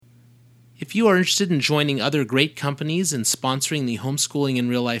If you are interested in joining other great companies and sponsoring the Homeschooling in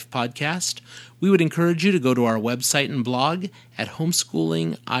Real Life podcast, we would encourage you to go to our website and blog at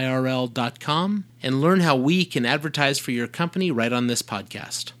homeschoolingirl.com and learn how we can advertise for your company right on this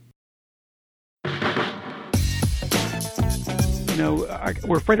podcast. You know,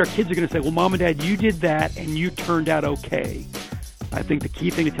 we're afraid our kids are going to say, well, Mom and Dad, you did that and you turned out okay. I think the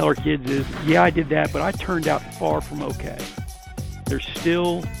key thing to tell our kids is, yeah, I did that, but I turned out far from okay. There's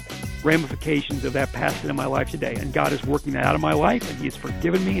still ramifications of that past in my life today, and God is working that out of my life, and He has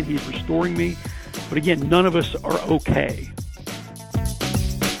forgiven me, and He's restoring me. But again, none of us are okay.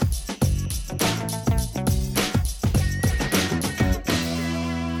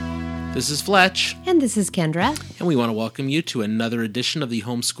 This is Fletch. And this is Kendra. And we want to welcome you to another edition of the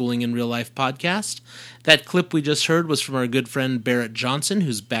Homeschooling in Real Life podcast. That clip we just heard was from our good friend Barrett Johnson,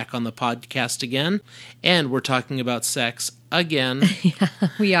 who's back on the podcast again. And we're talking about sex again. Yeah,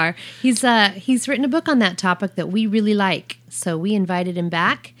 we are. He's written a book on that topic that we really like. So we invited him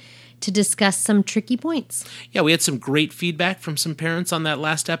back to discuss some tricky points. Yeah, we had some great feedback from some parents on that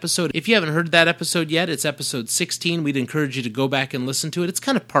last episode. If you haven't heard that episode yet, it's episode 16. We'd encourage you to go back and listen to it. It's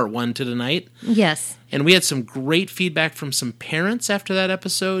kind of part one to tonight. Yes. And we had some great feedback from some parents after that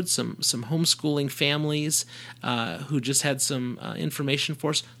episode, some homeschooling families who just had some information for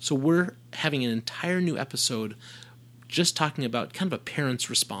us. So we're having an entire new episode just talking about kind of a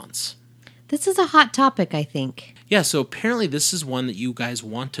parent's response. This is a hot topic, I think. Yeah, so apparently this is one that you guys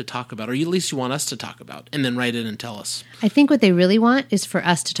want to talk about, or at least you want us to talk about, and then write in and tell us. I think what they really want is for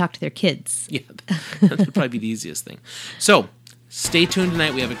us to talk to their kids. Yeah, that would probably be the easiest thing. So, stay tuned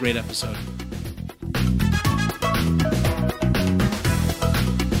tonight. We have a great episode.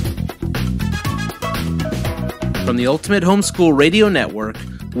 From the Ultimate Homeschool Radio Network,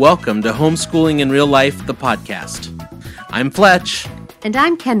 welcome to Homeschooling in Real Life, the podcast. I'm Fletch. And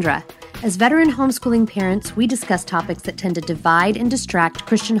I'm Kendra. As veteran homeschooling parents, we discuss topics that tend to divide and distract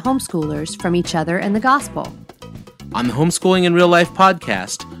Christian homeschoolers from each other and the gospel. On the Homeschooling in Real Life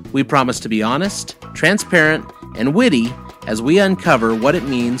podcast, we promise to be honest, transparent, and witty as we uncover what it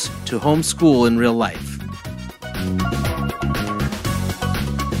means to homeschool in real life.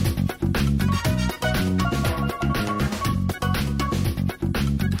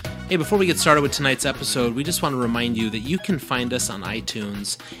 Hey, before we get started with tonight's episode, we just want to remind you that you can find us on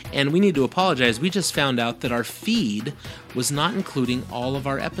iTunes, and we need to apologize. We just found out that our feed was not including all of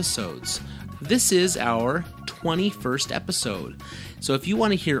our episodes. This is our 21st episode. So if you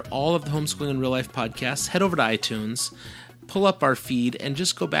want to hear all of the Homeschooling in Real Life podcasts, head over to iTunes, pull up our feed, and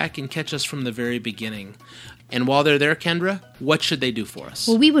just go back and catch us from the very beginning. And while they're there, Kendra, what should they do for us?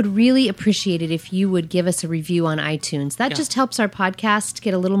 Well, we would really appreciate it if you would give us a review on iTunes. That just helps our podcast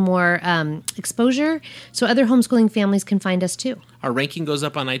get a little more exposure so other homeschooling families can find us too. Our ranking goes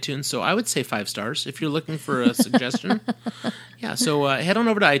up on iTunes, so I would say 5 stars if you're looking for a suggestion. Yeah, so head on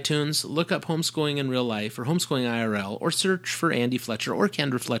over to iTunes, look up Homeschooling in Real Life or Homeschooling IRL, or search for Andy Fletcher or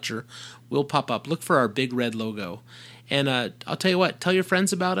Kendra Fletcher. We'll pop up. Look for our big red logo. And I'll tell you what, tell your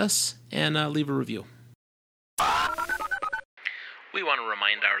friends about us and leave a review. We want to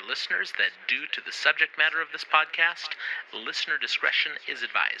remind our listeners that due to the subject matter of this podcast, listener discretion is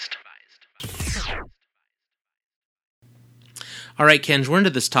advised. All right, Kenj, we're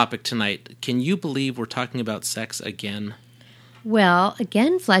into this topic tonight. Can you believe we're talking about sex again? Well,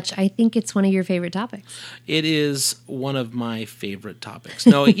 again, Fletch, I think it's one of your favorite topics. It is one of my favorite topics.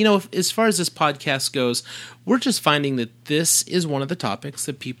 No, as far as this podcast goes, we're just finding that this is one of the topics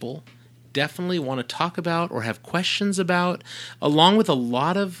that people definitely want to talk about or have questions about, along with a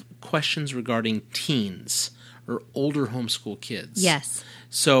lot of questions regarding teens or older homeschool kids. Yes.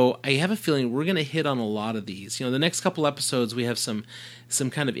 So I have a feeling we're going to hit on a lot of these. The next couple episodes, we have some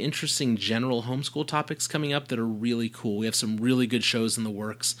kind of interesting general homeschool topics coming up that are really cool. We have some really good shows in the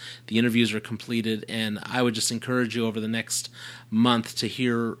works. The interviews are completed, and I would just encourage you over the next month to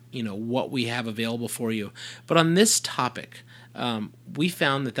hear, what we have available for you. But on this topic, we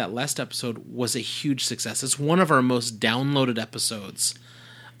found that last episode was a huge success. It's one of our most downloaded episodes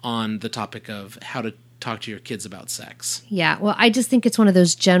on the topic of how to talk to your kids about sex. Yeah, well, I just think it's one of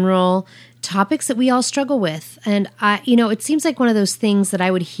those general topics that we all struggle with. And, it seems like one of those things that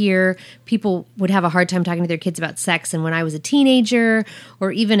I would hear people would have a hard time talking to their kids about sex. And when I was a teenager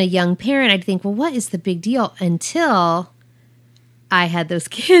or even a young parent, I'd think, well, what is the big deal? Until I had those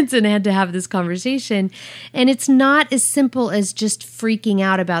kids and had to have this conversation. And it's not as simple as just freaking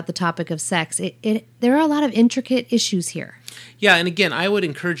out about the topic of sex. There are a lot of intricate issues here. Yeah, and again, I would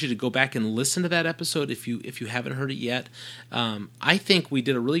encourage you to go back and listen to that episode if you haven't heard it yet. I think we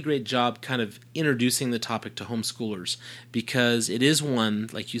did a really great job kind of introducing the topic to homeschoolers because it is one,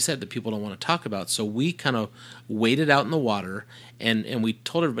 like you said, that people don't want to talk about. So we kind of waded out in the water and we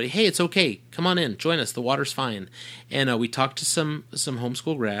told everybody, hey, it's okay, come on in, join us, the water's fine. And we talked to some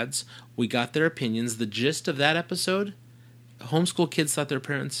homeschool grads. We got their opinions. The gist of that episode, homeschool kids thought their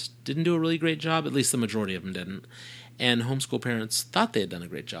parents didn't do a really great job, at least the majority of them didn't. And homeschool parents thought they had done a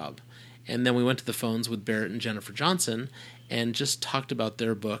great job. And then we went to the phones with Barrett and Jennifer Johnson and just talked about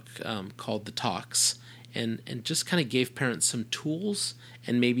their book called The Talks and just kind of gave parents some tools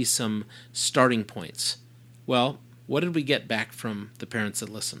and maybe some starting points. Well, what did we get back from the parents that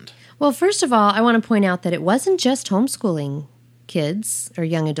listened? Well, first of all, I want to point out that it wasn't just homeschooling kids or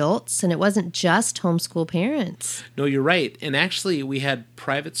young adults, and it wasn't just homeschool parents. No, you're right. And actually, we had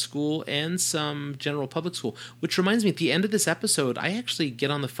private school and some general public school, which reminds me, at the end of this episode, I actually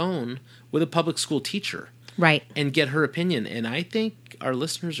get on the phone with a public school teacher. Right. And get her opinion. And I think our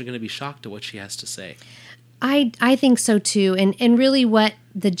listeners are going to be shocked at what she has to say. I think so too. And really what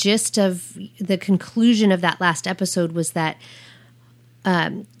the gist of the conclusion of that last episode was that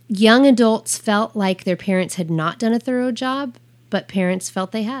young adults felt like their parents had not done a thorough job, but parents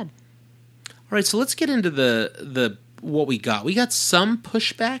felt they had. All right, so let's get into the what we got. We got some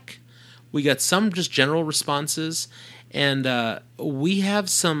pushback. We got some just general responses. And we have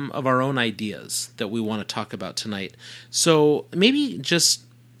some of our own ideas that we want to talk about tonight. So maybe just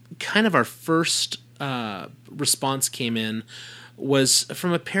kind of our first response came in was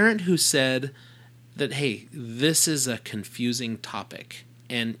from a parent who said that, hey, this is a confusing topic.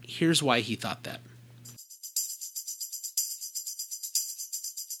 And here's why he thought that.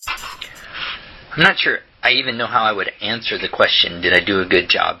 I'm not sure I even know how I would answer the question, did I do a good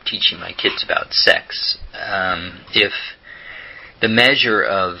job teaching my kids about sex? If the measure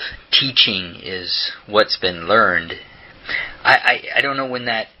of teaching is what's been learned, I don't know when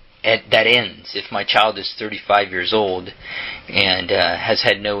that ends. If my child is 35 years old and has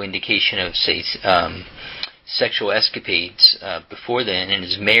had no indication of, say, sexual escapades before then and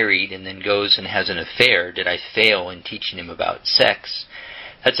is married and then goes and has an affair, did I fail in teaching him about sex?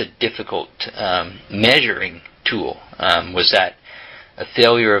 That's a difficult measuring tool. Was that a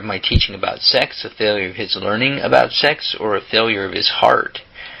failure of my teaching about sex, a failure of his learning about sex, or a failure of his heart?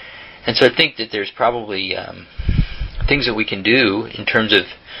 And so I think that there's probably things that we can do in terms of,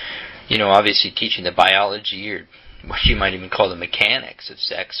 obviously teaching the biology or what you might even call the mechanics of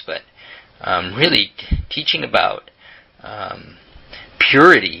sex, but really teaching about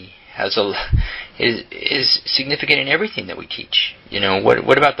purity is significant in everything that we teach.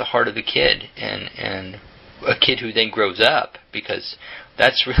 What about the heart of the kid and a kid who then grows up, because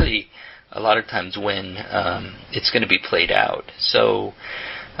that's really a lot of times when it's going to be played out. So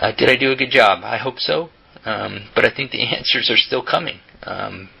did I do a good job? I hope so, but I think the answers are still coming.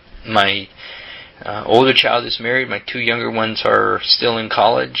 My older child is married. My two younger ones are still in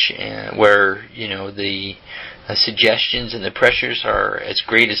college, where the suggestions and the pressures are as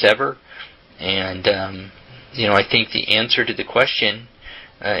great as ever. And I think the answer to the question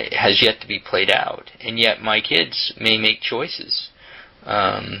has yet to be played out. And yet my kids may make choices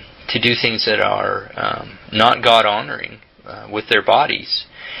to do things that are not God-honoring with their bodies.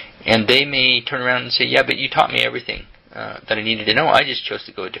 And they may turn around and say, yeah, but you taught me everything that I needed to know. I just chose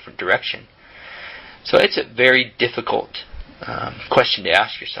to go a different direction. So it's a very difficult question to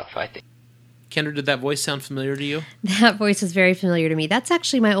ask yourself, I think. Kendra, did that voice sound familiar to you? That voice is very familiar to me. That's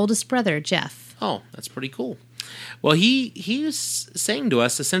actually my oldest brother, Jeff. Oh, that's pretty cool. Well, he was saying to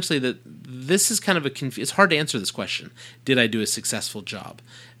us essentially that this is kind of it's hard to answer this question. Did I do a successful job?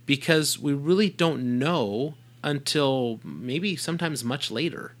 Because we really don't know until maybe sometimes much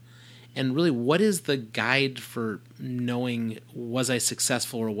later. And really, what is the guide for knowing, was I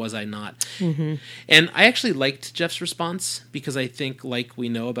successful or was I not? Mm-hmm. And I actually liked Jeff's response because I think, like we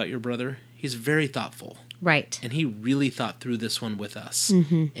know about your brother, he's very thoughtful. Right. And he really thought through this one with us.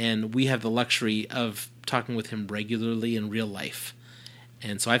 Mm-hmm. And we have the luxury of talking with him regularly in real life.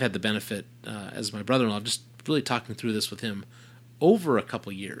 And so I've had the benefit, as my brother-in-law, of just really talking through this with him over a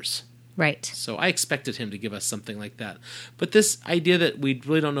couple years. Right. So I expected him to give us something like that. But this idea that we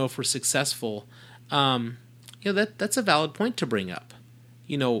really don't know if we're successful, that's a valid point to bring up.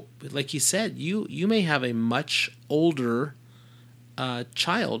 Like you said, you may have a much older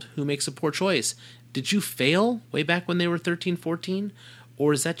child who makes a poor choice. Did you fail way back when they were 13, 14?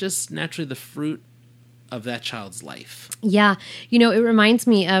 Or is that just naturally the fruit of that child's life? Yeah. It reminds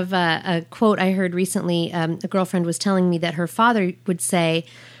me of a quote I heard recently. A girlfriend was telling me that her father would say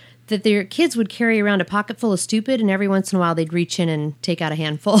that their kids would carry around a pocket full of stupid, and every once in a while they'd reach in and take out a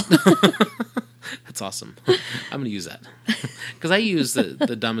handful. That's awesome. I'm going to use that. Because I use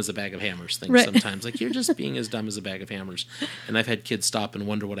the dumb as a bag of hammers thing Right. sometimes. Like, you're just being as dumb as a bag of hammers. And I've had kids stop and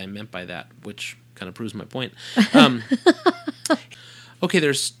wonder what I meant by that, which kind of proves my point. Okay,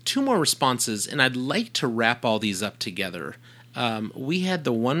 there's 2 more responses, and I'd like to wrap all these up together. We had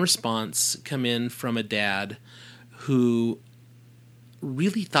the one response come in from a dad who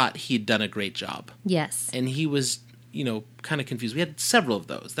really thought he'd done a great job. Yes. And he was, kind of confused. We had several of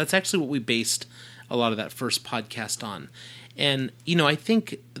those. That's actually what we based a lot of that first podcast on. And, I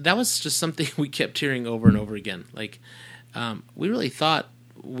think that was just something we kept hearing over and over again. Like, we really thought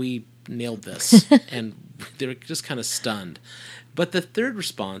we nailed this, and they were just kind of stunned. But the third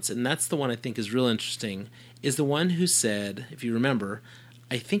response, and that's the one I think is real interesting, is the one who said, if you remember,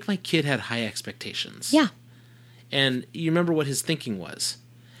 I think my kid had high expectations. Yeah. And you remember what his thinking was.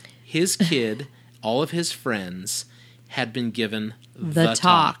 His kid, all of his friends, had been given the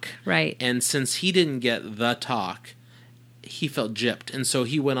talk. Right. And since he didn't get the talk, he felt gypped. And so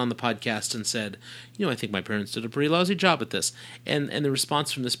he went on the podcast and said, I think my parents did a pretty lousy job at this. And the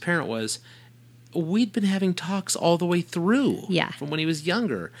response from this parent was, we'd been having talks all the way through from when he was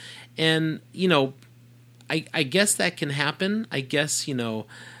younger. And, I guess that can happen. I guess,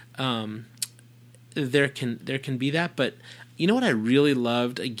 there can be that. But you know what I really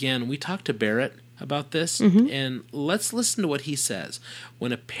loved? Again, we talked to Barrett about this, and let's listen to what he says.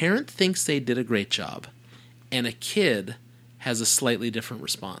 When a parent thinks they did a great job and a kid has a slightly different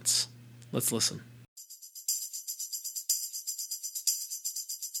response. Let's listen.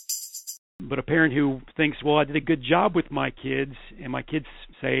 But a parent who thinks, well, I did a good job with my kids, and my kids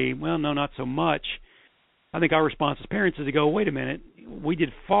say, well, no, not so much. I think our response as parents is to go, wait a minute, we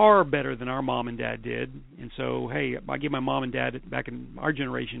did far better than our mom and dad did. And so, hey, I give my mom and dad back in our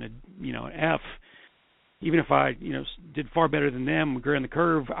generation an F. Even if I, did far better than them, we're on the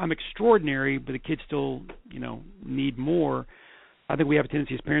curve, I'm extraordinary, but the kids still, need more. I think we have a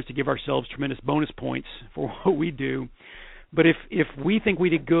tendency as parents to give ourselves tremendous bonus points for what we do. But if we think we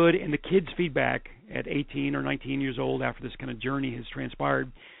did good and the kids' feedback at 18 or 19 years old after this kind of journey has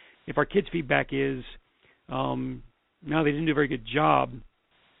transpired, if our kids' feedback is, no, they didn't do a very good job,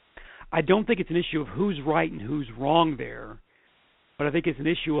 I don't think it's an issue of who's right and who's wrong there, but I think it's an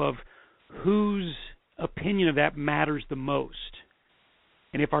issue of whose opinion of that matters the most.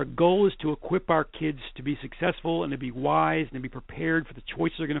 And if our goal is to equip our kids to be successful and to be wise and to be prepared for the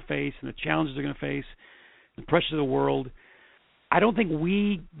choices they're going to face and the challenges they're going to face, the pressures of the world, I don't think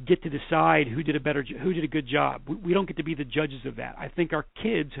we get to decide who did a good job. We don't get to be the judges of that. I think our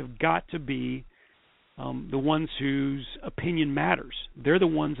kids have got to be the ones whose opinion matters. They're the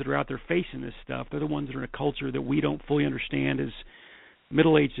ones that are out there facing this stuff. They're the ones that are in a culture that we don't fully understand as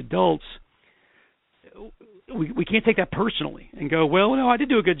middle-aged adults. We can't take that personally and go, well, no, I did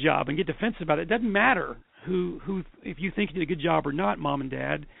do a good job, and get defensive about it. It doesn't matter who if you think you did a good job or not, mom and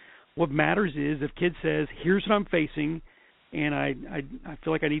dad. What matters is if kid says, here's what I'm facing, and I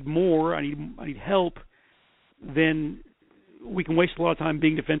feel like I need more, I need help, then we can waste a lot of time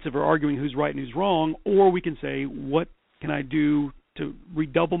being defensive or arguing who's right and who's wrong, or we can say, what can I do to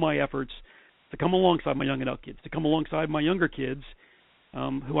redouble my efforts to come alongside my young adult kids, to come alongside my younger kids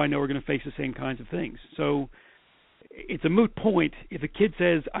who I know are going to face the same kinds of things. So it's a moot point. If a kid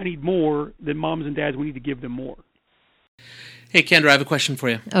says, I need more, then moms and dads, we need to give them more. Hey, Kendra, I have a question for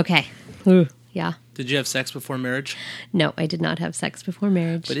you. Okay. Ooh, yeah. Did you have sex before marriage? No, I did not have sex before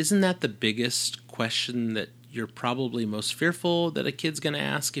marriage. But isn't that the biggest question that you're probably most fearful that a kid's going to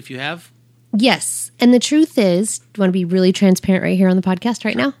ask if you have? Yes. And the truth is, do you want to be really transparent right here on the podcast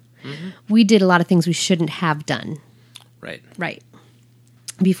right now? Mm-hmm. We did a lot of things we shouldn't have done. Right. Right.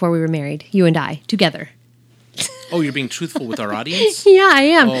 Before we were married, you and I, together. Oh, you're being truthful with our audience? Yeah, I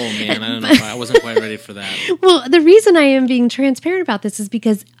am. Oh, man, I don't know. I wasn't quite ready for that. Well, the reason I am being transparent about this is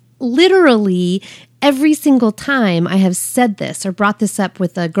because literally every single time I have said this or brought this up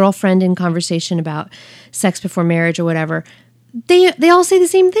with a girlfriend in conversation about sex before marriage or whatever, they all say the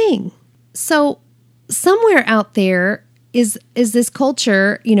same thing. So somewhere out there is this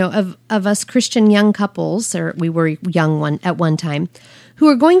culture, of us Christian young couples, or we were young at one time, who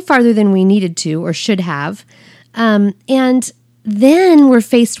are going farther than we needed to or should have. And then we're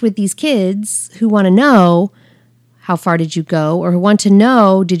faced with these kids who want to know, how far did you go? Or who want to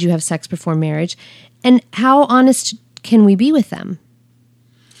know, did you have sex before marriage? And how honest can we be with them?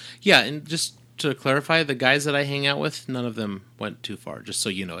 Yeah, and just to clarify, the guys that I hang out with, none of them went too far, just so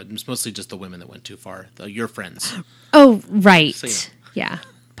you know. It's mostly just the women that went too far, your friends. Oh, right. So, Yeah.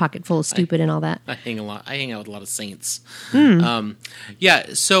 pocket full of stupid and all that. I hang out with a lot of saints. So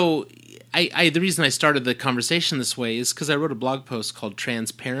the reason I started the conversation this way is because I wrote a blog post called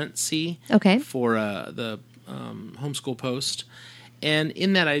Transparency for the Homeschool Post. And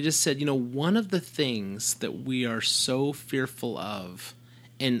in that, I just said, one of the things that we are so fearful of,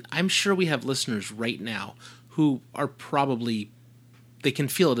 and I'm sure we have listeners right now who are probably, they can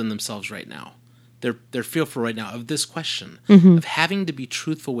feel it in themselves right now. They're fearful right now of this question of having to be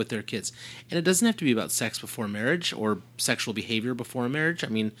truthful with their kids. And it doesn't have to be about sex before marriage or sexual behavior before marriage. I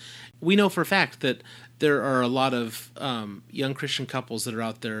mean, we know for a fact that there are a lot of young Christian couples that are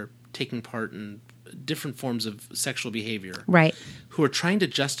out there taking part in different forms of sexual behavior, right? Who are trying to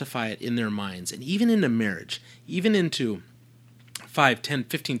justify it in their minds. And even into marriage, even into 5, 10,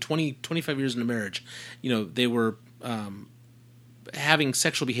 15, 20, 25 years into marriage, they were having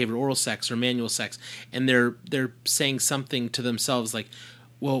sexual behavior, oral sex or manual sex, and they're saying something to themselves like,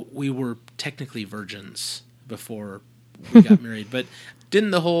 well, we were technically virgins before we got married. But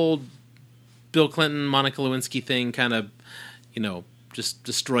didn't the whole Bill Clinton, Monica Lewinsky thing kind of, just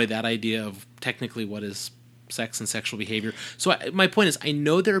destroy that idea of technically what is sex and sexual behavior? So my point is, I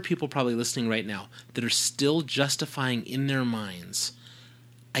know there are people probably listening right now that are still justifying in their minds,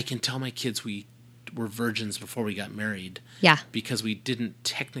 I can tell my kids we were virgins before we got married. Yeah. Because we didn't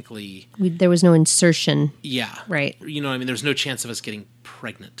technically... there was no insertion. Yeah. Right. There's no chance of us getting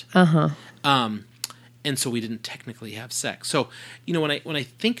pregnant. Uh-huh. And so we didn't technically have sex. So, when I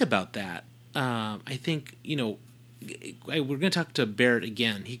think about that, I think, we're going to talk to Barrett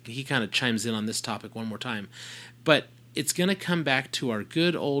again. He kind of chimes in on this topic one more time. But it's going to come back to our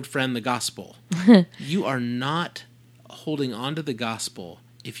good old friend, the gospel. You are not holding on to the gospel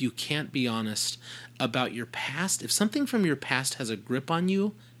if you can't be honest about your past. If something from your past has a grip on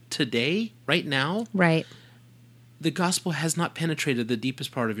you today, right now, right, the gospel has not penetrated the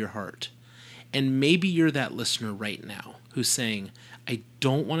deepest part of your heart. And maybe you're that listener right now who's saying, I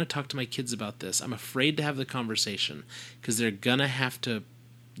don't want to talk to my kids about this. I'm afraid to have the conversation because they're going to have to,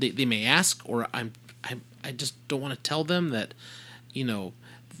 they may ask, or I just don't want to tell them that,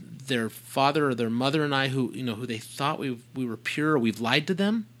 their father or their mother and I who they thought we were pure, we've lied to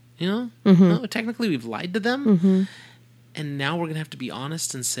them, No, technically we've lied to them. And now we're going to have to be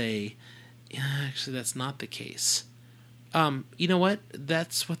honest and say, yeah, actually that's not the case. You know what?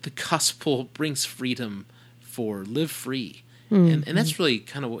 That's what the gospel brings freedom for. Live free. And that's really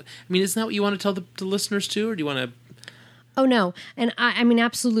kind of what, isn't that what you want to tell the listeners too? Or do you want to? Oh, no. And I mean,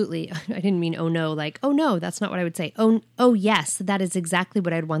 absolutely. I didn't mean, oh, no, like, oh, no, that's not what I would say. Oh, yes, that is exactly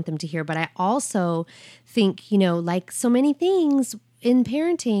what I'd want them to hear. But I also think, like so many things in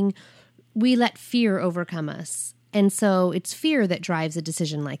parenting, we let fear overcome us. And so it's fear that drives a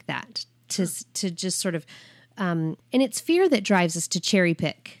decision like that to just sort of, and it's fear that drives us to cherry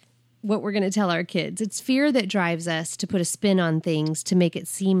pick what we're going to tell our kids. It's fear that drives us to put a spin on things to make it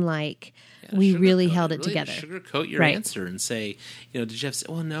seem like we really held it together. Sugarcoat your answer and say, did you have to say,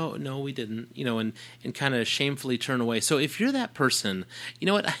 oh, no, we didn't, and kind of shamefully turn away. So if you're that person, you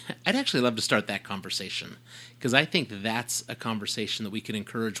know what, I'd actually love to start that conversation because I think that's a conversation that we can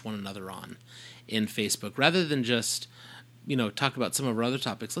encourage one another on in Facebook rather than just, talk about some of our other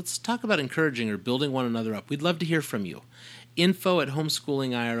topics. Let's talk about encouraging or building one another up. We'd love to hear from you.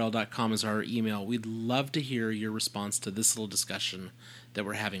 info@homeschoolingirl.com is our email. We'd love to hear your response to this little discussion that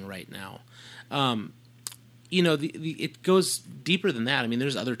we're having right now. It goes deeper than that.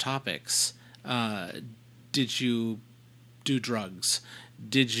 There's other topics. Did you do drugs?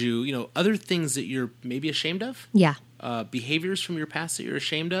 Did you, other things that you're maybe ashamed of? Yeah. Behaviors from your past that you're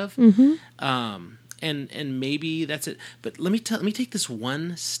ashamed of? And maybe that's it. But let me take this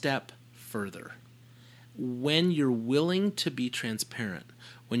one step further. When you're willing to be transparent,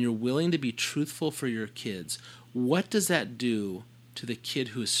 when you're willing to be truthful for your kids, what does that do to the kid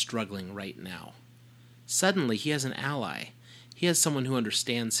who is struggling right now? Suddenly, he has an ally. He has someone who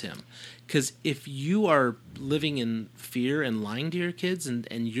understands him. Because if you are living in fear and lying to your kids and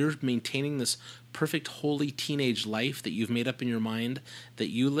you're maintaining this perfect, holy teenage life that you've made up in your mind that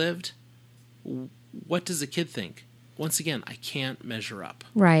you lived, what does the kid think? Once again, I can't measure up.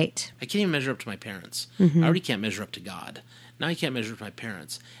 Right. I can't even measure up to my parents. I already can't measure up to God. Now I can't measure up to my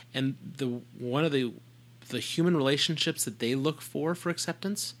parents. And one of the human relationships that they look for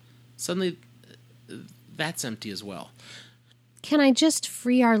acceptance, suddenly that's empty as well. Can I just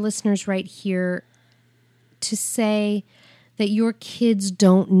free our listeners right here to say that your kids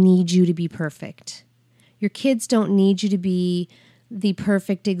don't need you to be perfect. Your kids don't need you to be the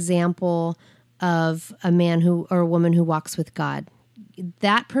perfect example of a man or a woman who walks with God.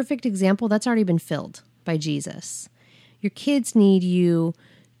 That perfect example, that's already been filled by Jesus. Your kids need you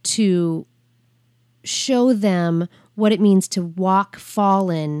to show them what it means to walk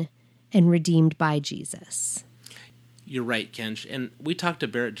fallen and redeemed by Jesus. You're right, Kenj. And we talked to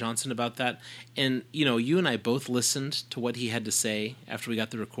Barrett Johnson about that. And, you and I both listened to what he had to say after we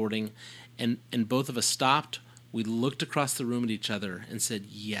got the recording. And both of us stopped. We looked across the room at each other and said,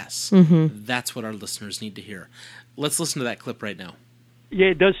 yes, that's what our listeners need to hear. Let's listen to that clip right now. Yeah,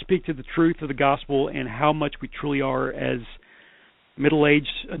 it does speak to the truth of the gospel and how much we truly are as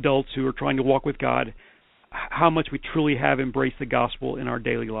middle-aged adults who are trying to walk with God, how much we truly have embraced the gospel in our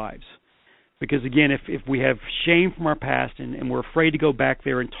daily lives. Because, again, if we have shame from our past and we're afraid to go back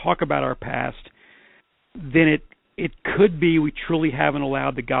there and talk about our past, then it could be we truly haven't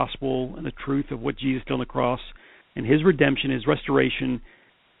allowed the gospel and the truth of what Jesus did on the cross and his redemption, his restoration,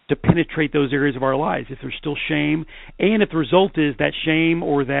 to penetrate those areas of our lives. If there's still shame, and if the result is that shame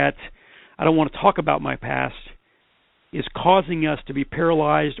or that I don't want to talk about my past is causing us to be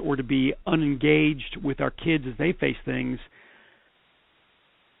paralyzed or to be unengaged with our kids as they face things,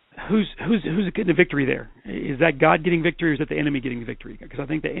 who's getting the victory there? Is that God getting victory, or is that the enemy getting the victory? Because I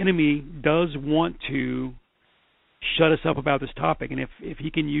think the enemy does want to shut us up about this topic, and if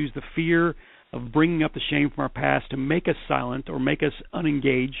he can use the fear of bringing up the shame from our past to make us silent or make us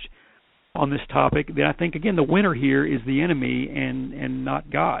unengaged on this topic, then I think, again, the winner here is the enemy and not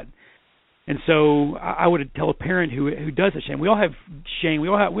God. And so I would tell a parent who does have shame. We all have shame. We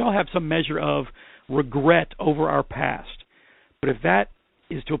all have some measure of regret over our past. But if that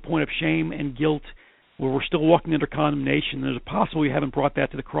is to a point of shame and guilt where we're still walking under condemnation, there's a possibility we haven't brought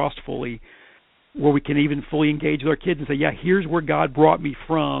that to the cross fully, where we can even fully engage with our kids and say, yeah, here's where God brought me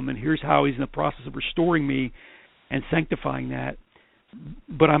from, and here's how he's in the process of restoring me and sanctifying that.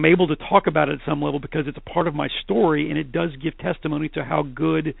 But I'm able to talk about it at some level because it's a part of my story, and it does give testimony to how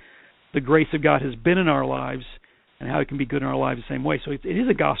good the grace of God has been in our lives and how it can be good in our lives the same way. So it is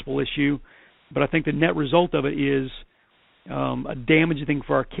a gospel issue, but I think the net result of it is a damaging thing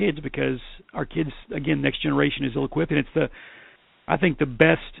for our kids, because our kids, again, next generation is ill-equipped, and it's I think the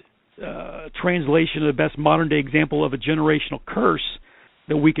best translation, the best modern-day example of a generational curse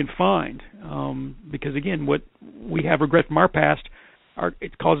that we can find. Because, again, what we have regret from our past,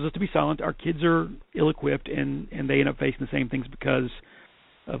 it causes us to be silent. Our kids are ill-equipped, and they end up facing the same things because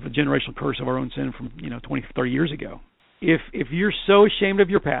of a generational curse of our own sin from 20, 30 years ago. If you're so ashamed of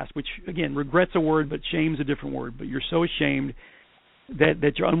your past, which, again, regret's a word, but shame's a different word, but you're so ashamed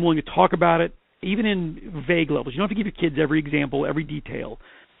that you're unwilling to talk about it, even in vague levels. You don't have to give your kids every example, every detail,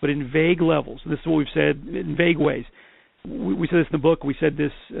 but in vague levels. And this is what we've said in vague ways. We said this in the book. We said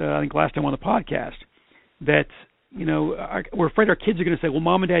this, I think, last time on the podcast, that, we're afraid our kids are going to say, well,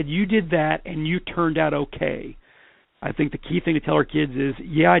 Mom and Dad, you did that and you turned out okay. I think the key thing to tell our kids is,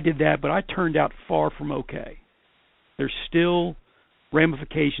 yeah, I did that, but I turned out far from okay. There's still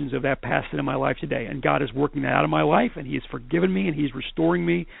ramifications of that past sin in my life today, and God is working that out of my life, and he has forgiven me, and he's restoring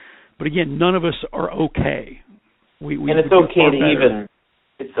me. But again, none of us are okay. And it's okay to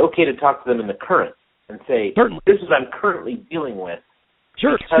it's okay to talk to them in the current and say, certainly, this is what I'm currently dealing with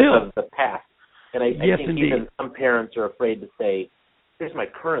because of the past. And I think indeed, even some parents are afraid to say, here's my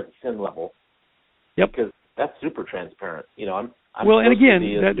current sin level. Yep. Because that's super transparent. I'm well, and again,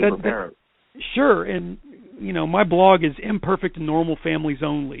 parent. Sure, and my blog is Imperfect and Normal Families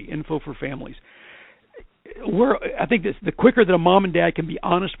Only, info for families. I think the quicker that a mom and dad can be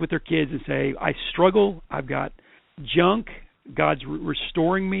honest with their kids and say, I struggle, I've got junk, God's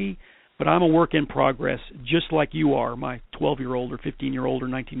restoring me, but I'm a work in progress, just like you are, my 12-year-old or 15-year-old or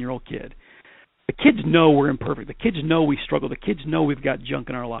 19-year-old kid. The kids know we're imperfect. The kids know we struggle. The kids know we've got junk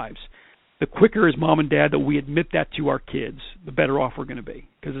in our lives. The quicker as mom and dad that we admit that to our kids, the better off we're going to be.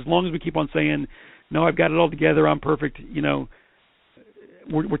 Because as long as we keep on saying, no, I've got it all together, I'm perfect,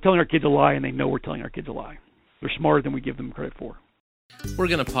 we're telling our kids a lie, and they know we're telling our kids a lie. They're smarter than we give them credit for. We're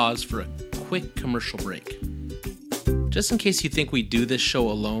going to pause for a quick commercial break. Just in case you think we do this show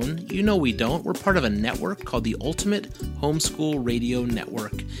alone, we don't. We're part of a network called the Ultimate Homeschool Radio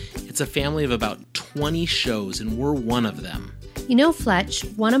Network. It's a family of about 20 shows, and we're one of them. Fletch,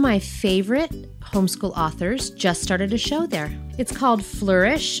 one of my favorite homeschool authors just started a show there. It's called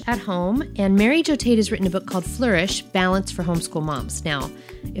Flourish at Home, and Mary Jo Tate has written a book called Flourish, Balance for Homeschool Moms. Now,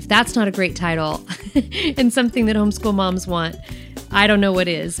 if that's not a great title and something that homeschool moms want, I don't know what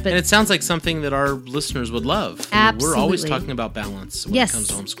is. But and it sounds like something that our listeners would love. Absolutely. We're always talking about balance when it comes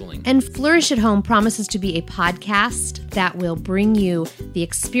to homeschooling. And Flourish at Home promises to be a podcast that will bring you the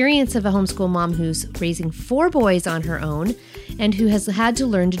experience of a homeschool mom who's raising 4 boys on her own and who has had to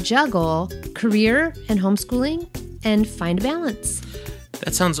learn to juggle career and homeschooling and find balance.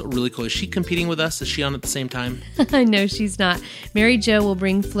 That sounds really cool. Is she competing with us? Is she on at the same time? No, she's not. Mary Jo will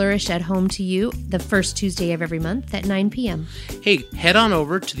bring Flourish at Home to you the first Tuesday of every month at 9 p.m. Hey, head on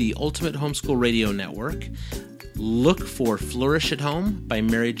over to the Ultimate Homeschool Radio Network. Look for Flourish at Home by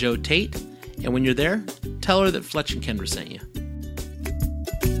Mary Jo Tate. And when you're there, tell her that Fletch and Kendra sent you.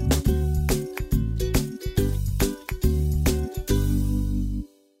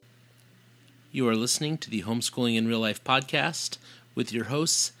 You are listening to the Homeschooling in Real Life podcast with your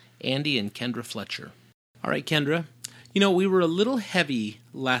hosts, Andy and Kendra Fletcher. All right, Kendra, we were a little heavy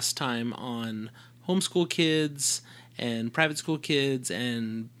last time on homeschool kids and private school kids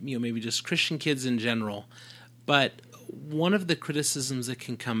and, maybe just Christian kids in general. But one of the criticisms that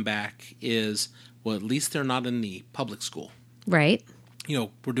can come back is, well, at least they're not in the public school. Right.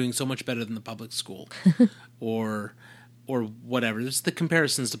 We're doing so much better than the public school. or whatever. There's the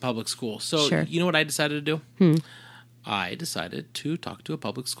comparisons to public school. So sure. You know what I decided to do? I decided to talk to a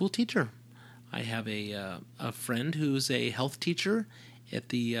public school teacher. I have a friend who's a health teacher at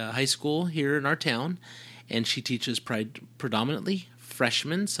the high school here in our town, and she teaches predominantly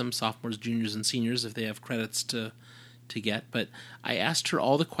freshmen, some sophomores, juniors, and seniors if they have credits to get. But I asked her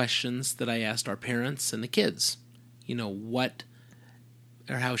all the questions that I asked our parents and the kids. What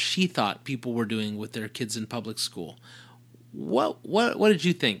or how she thought people were doing with their kids in public school. What did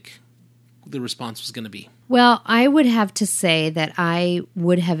you think the response was going to be? Well, I would have to say that I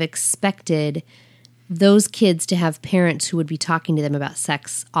would have expected those kids to have parents who would be talking to them about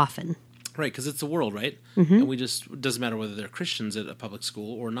sex often. Right, because it's the world, right? Mm-hmm. And it doesn't matter whether they're Christians at a public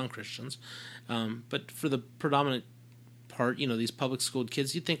school or non-Christians. But for the predominant part, these public school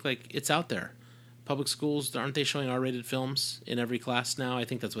kids, you'd think like it's out there. Public schools, aren't they showing R-rated films in every class now? I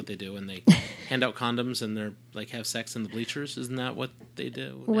think that's what they do, and they hand out condoms and they're like have sex in the bleachers. Isn't that what they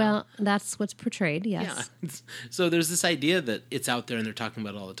do now? Well, that's what's portrayed, yes. Yeah. So there's this idea that it's out there and they're talking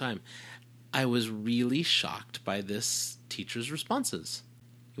about it all the time. I was really shocked by this teacher's responses.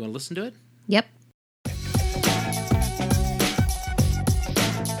 You want to listen to it? Yep.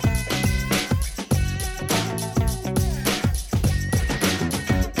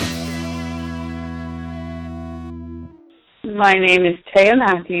 My name is Taya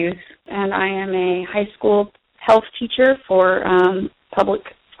Matthews, and I am a high school health teacher for public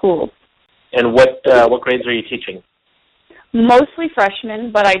schools. And what grades are you teaching? Mostly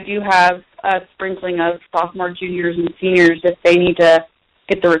freshmen, but I do have a sprinkling of sophomore, juniors, and seniors if they need to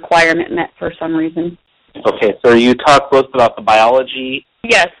get the requirement met for some reason. Okay, so you talk both about the biology?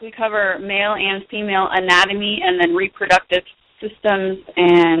 Yes, we cover male and female anatomy and then reproductive systems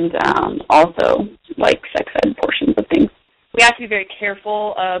and also like sex ed portions of things. We have to be very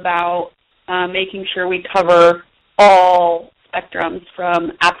careful about making sure we cover all spectrums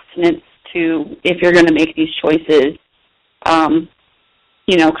from abstinence to if you're going to make these choices,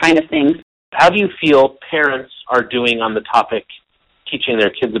 kind of things. How do you feel parents are doing on the topic teaching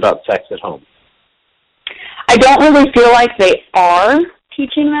their kids about sex at home? I don't really feel like they are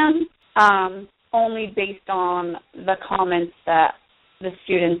teaching them, only based on the comments that the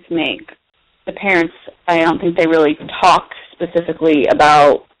students make. The parents, I don't think they really talk specifically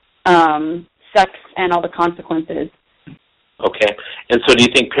about sex and all the consequences. Okay. And so do you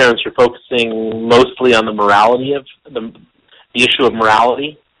think parents are focusing mostly on the morality of the issue of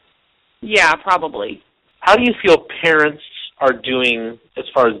morality? Yeah, probably. How do you feel parents are doing as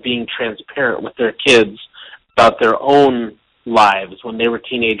far as being transparent with their kids about their own lives when they were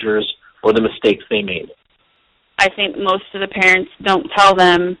teenagers or the mistakes they made? I think most of the parents don't tell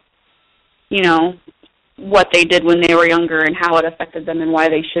them, what they did when they were younger and how it affected them and why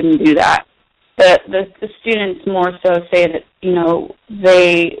they shouldn't do that. The students more so say that,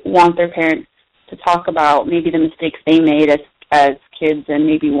 they want their parents to talk about maybe the mistakes they made as kids and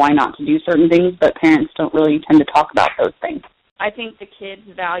maybe why not to do certain things, but parents don't really tend to talk about those things. I think the kids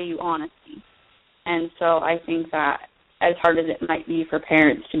value honesty, and so I think that as hard as it might be for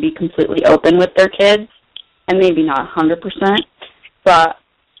parents to be completely open with their kids, and maybe not 100%, but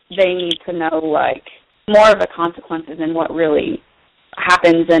they need to know, more of the consequences and what really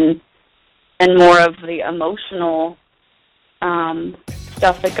happens and more of the emotional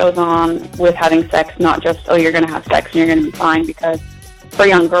stuff that goes on with having sex, not just, you're going to have sex and you're going to be fine, because for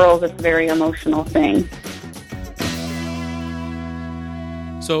young girls, it's a very emotional thing.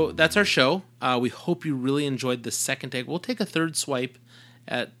 So that's our show. We hope you really enjoyed the second take. We'll take a third swipe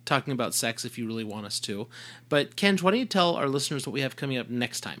at talking about sex if you really want us to. But, Kenj, why don't you tell our listeners what we have coming up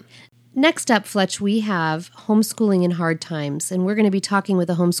next time? Next up, Fletch, we have homeschooling in hard times, and we're going to be talking with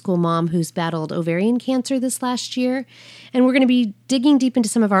a homeschool mom who's battled ovarian cancer this last year, and we're going to be digging deep into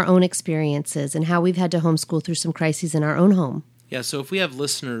some of our own experiences and how we've had to homeschool through some crises in our own home. Yeah, so if we have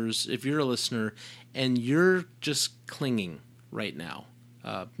listeners, if you're a listener and you're just clinging right now,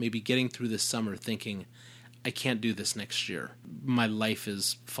 maybe getting through this summer thinking, I can't do this next year, my life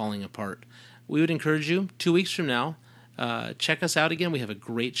is falling apart, we would encourage you, 2 weeks from now, check us out again. We have a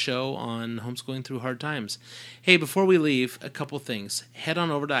great show on homeschooling through hard times. Hey, before we leave, a couple things. Head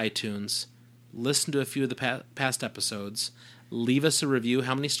on over to iTunes, listen to a few of the past episodes, leave us a review.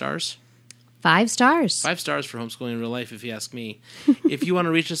 How many stars? 5 stars. 5 stars for Homeschooling in Real Life, if you ask me. If you want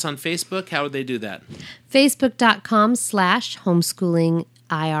to reach us on Facebook, how would they do that?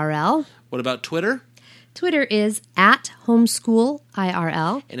 Facebook.com/homeschoolingIRL. What about Twitter? Twitter is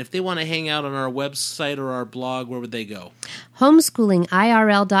 @homeschoolIRL. And if they want to hang out on our website or our blog, where would they go?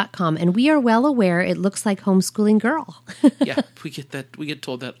 Homeschoolingirl.com. And we are well aware it looks like homeschooling girl. Yeah, we get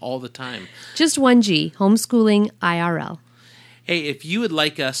told that all the time. Just one G, homeschoolingIRL. Hey, if you would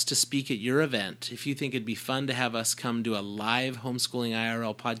like us to speak at your event, if you think it'd be fun to have us come do a live Homeschooling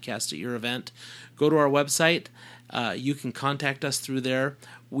IRL podcast at your event, go to our website. You can contact us through there.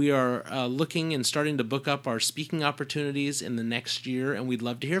 We are looking and starting to book up our speaking opportunities in the next year, and we'd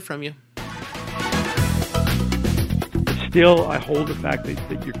love to hear from you. But still, I hold the fact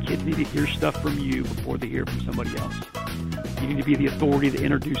that your kids need to hear stuff from you before they hear from somebody else. You need to be the authority that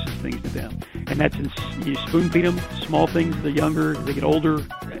introduces things to them. And that's you spoon feed them small things. They're younger, as they get older,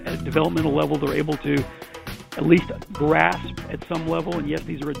 at a developmental level, they're able to at least grasp at some level. And yes,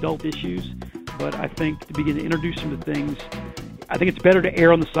 these are adult issues, but I think to begin to introduce them to things, I think it's better to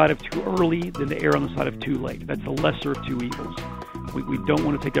err on the side of too early than to err on the side of too late. That's the lesser of two evils. We don't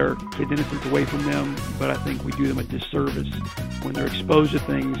want to take our kids' innocence away from them, but I think we do them a disservice when they're exposed to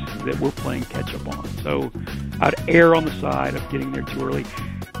things that we're playing catch-up on. So I'd err on the side of getting there too early.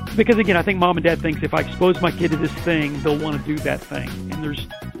 Because, again, I think mom and dad thinks if I expose my kid to this thing, they'll want to do that thing. And there's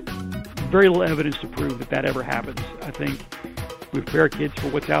very little evidence to prove that ever happens. I think we prepare our kids for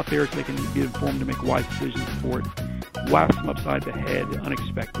what's out there so they can be informed to make wise decisions before it whacks them upside the head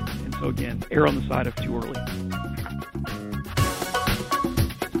unexpected. And so, again, err on the side of too early.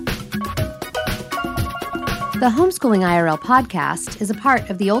 The Homeschooling IRL podcast is a part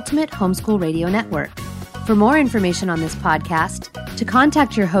of the Ultimate Homeschool Radio Network. For more information on this podcast, to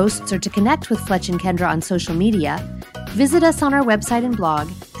contact your hosts or to connect with Fletch and Kendra on social media, visit us on our website and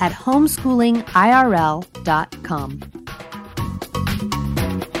blog at homeschoolingirl.com.